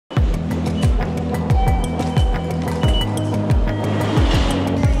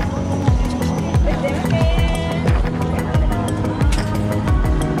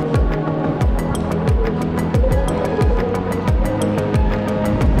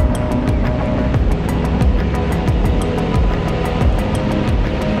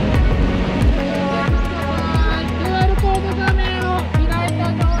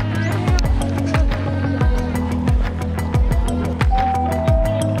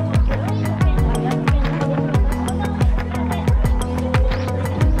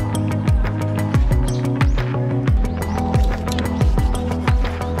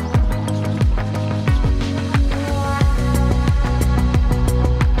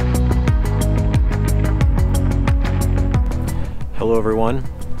Hello everyone.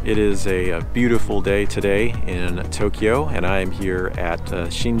 It is a beautiful day today in Tokyo, and I am here at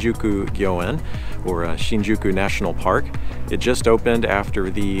Shinjuku Gyoen, or Shinjuku National Park. It just opened after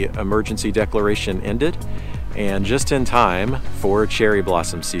the emergency declaration ended, and just in time for cherry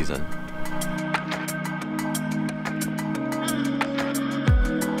blossom season.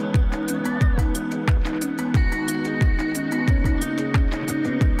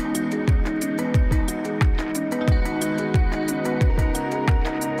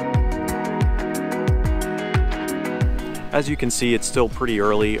 As you can see, it's still pretty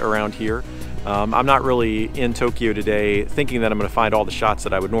early around here. I'm not really in Tokyo today thinking that I'm going to find all the shots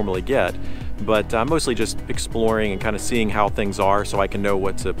that I would normally get, but I'm mostly just exploring and kind of seeing how things are so I can know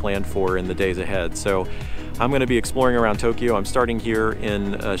what to plan for in the days ahead. So I'm going to be exploring around Tokyo. I'm starting here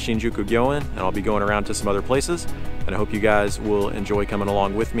in Shinjuku Gyoen, and I'll be going around to some other places, and I hope you guys will enjoy coming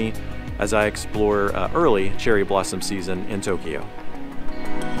along with me as I explore early cherry blossom season in Tokyo.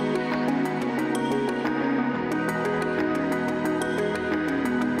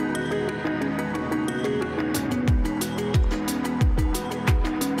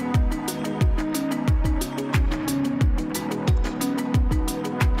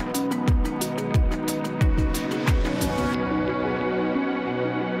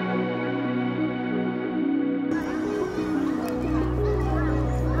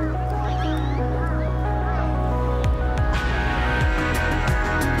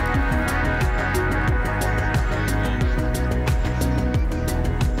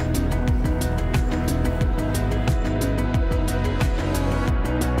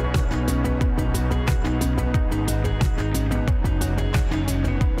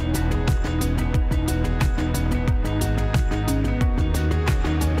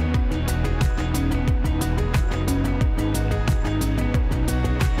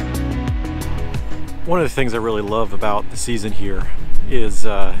 One of the things I really love about the season here is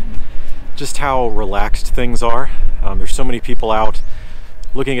just how relaxed things are. There's so many people out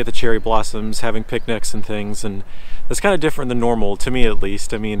looking at the cherry blossoms, having picnics and things, and that's kind of different than normal, to me at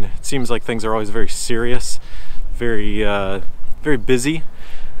least. I mean, it seems like things are always very serious, very busy,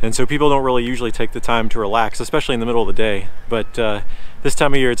 and so people don't really usually take the time to relax, especially in the middle of the day. But this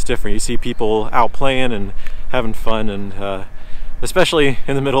time of year it's different. You see people out playing and having fun, and especially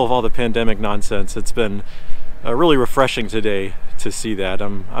in the middle of all the pandemic nonsense. It's been really refreshing today to see that.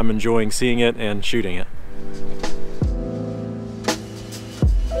 I'm enjoying seeing it and shooting it.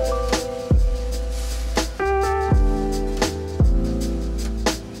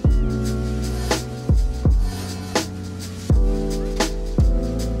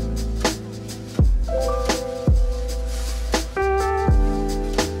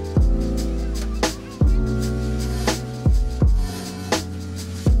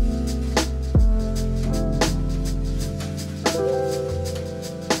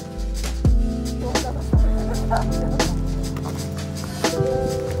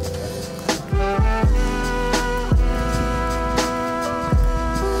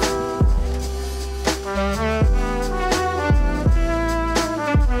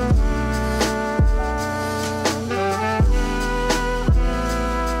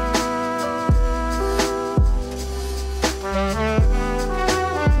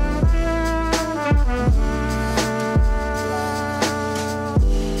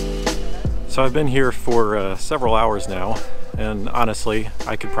 So I've been here for several hours now, and honestly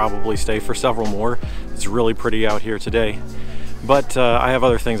I could probably stay for several more. It's really pretty out here today, but I have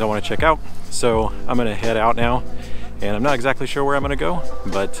other things I want to check out, so I'm gonna head out now, and I'm not exactly sure where I'm gonna go,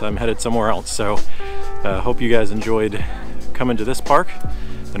 but I'm headed somewhere else. So hope you guys enjoyed coming to this park,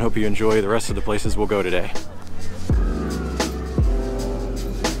 and hope you enjoy the rest of the places we'll go today.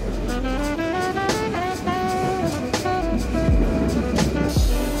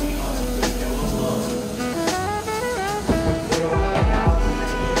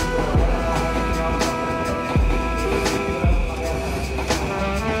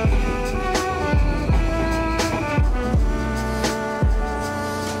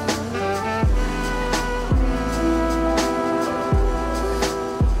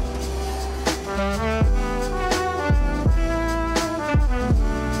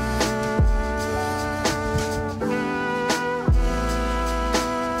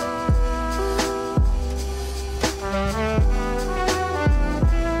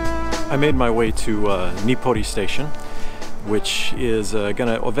 I made my way to Nippori Station, which is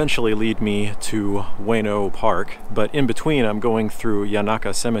gonna eventually lead me to Ueno Park, but in between I'm going through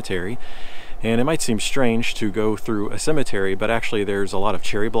Yanaka Cemetery, and it might seem strange to go through a cemetery, but actually there's a lot of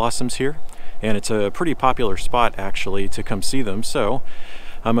cherry blossoms here, and it's a pretty popular spot actually to come see them. So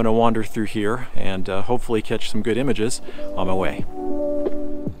I'm going to wander through here and hopefully catch some good images on my way.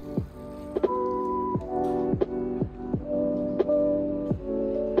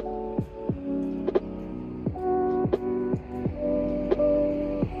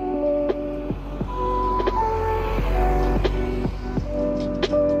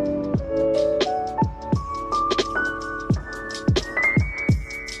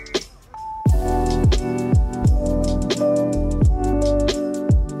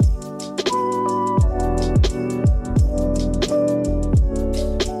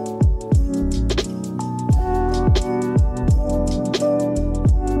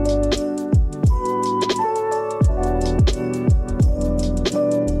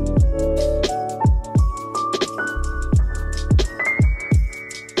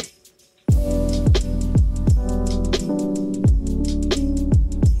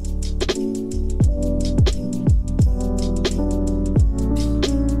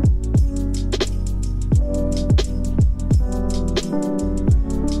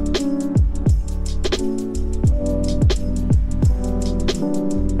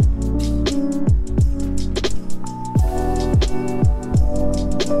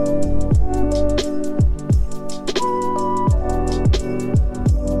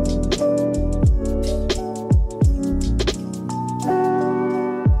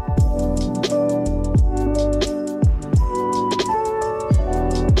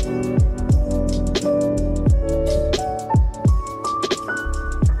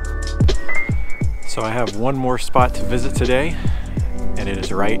 So I have one more spot to visit today, and it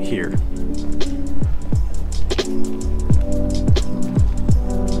is right here.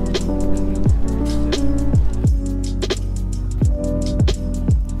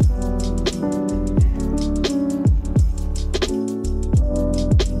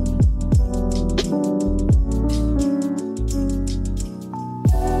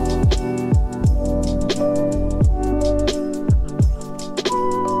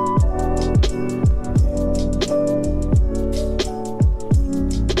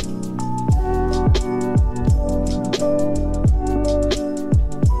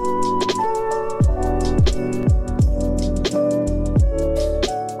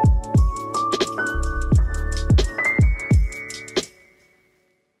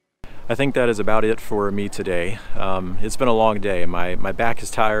 I think that is about it for me today. It's been a long day. My back is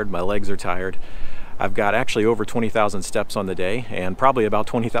tired, my legs are tired. I've got actually over 20,000 steps on the day and probably about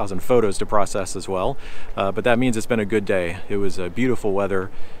 20,000 photos to process as well. But that means it's been a good day. It was beautiful weather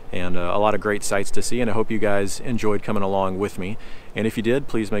and a lot of great sights to see, and I hope you guys enjoyed coming along with me. And if you did,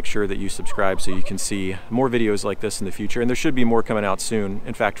 please make sure that you subscribe so you can see more videos like this in the future. And there should be more coming out soon,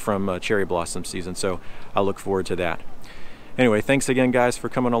 in fact, from cherry blossom season, so I'll look forward to that. Anyway, thanks again guys for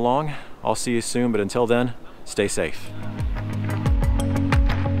coming along. I'll see you soon, but until then, stay safe.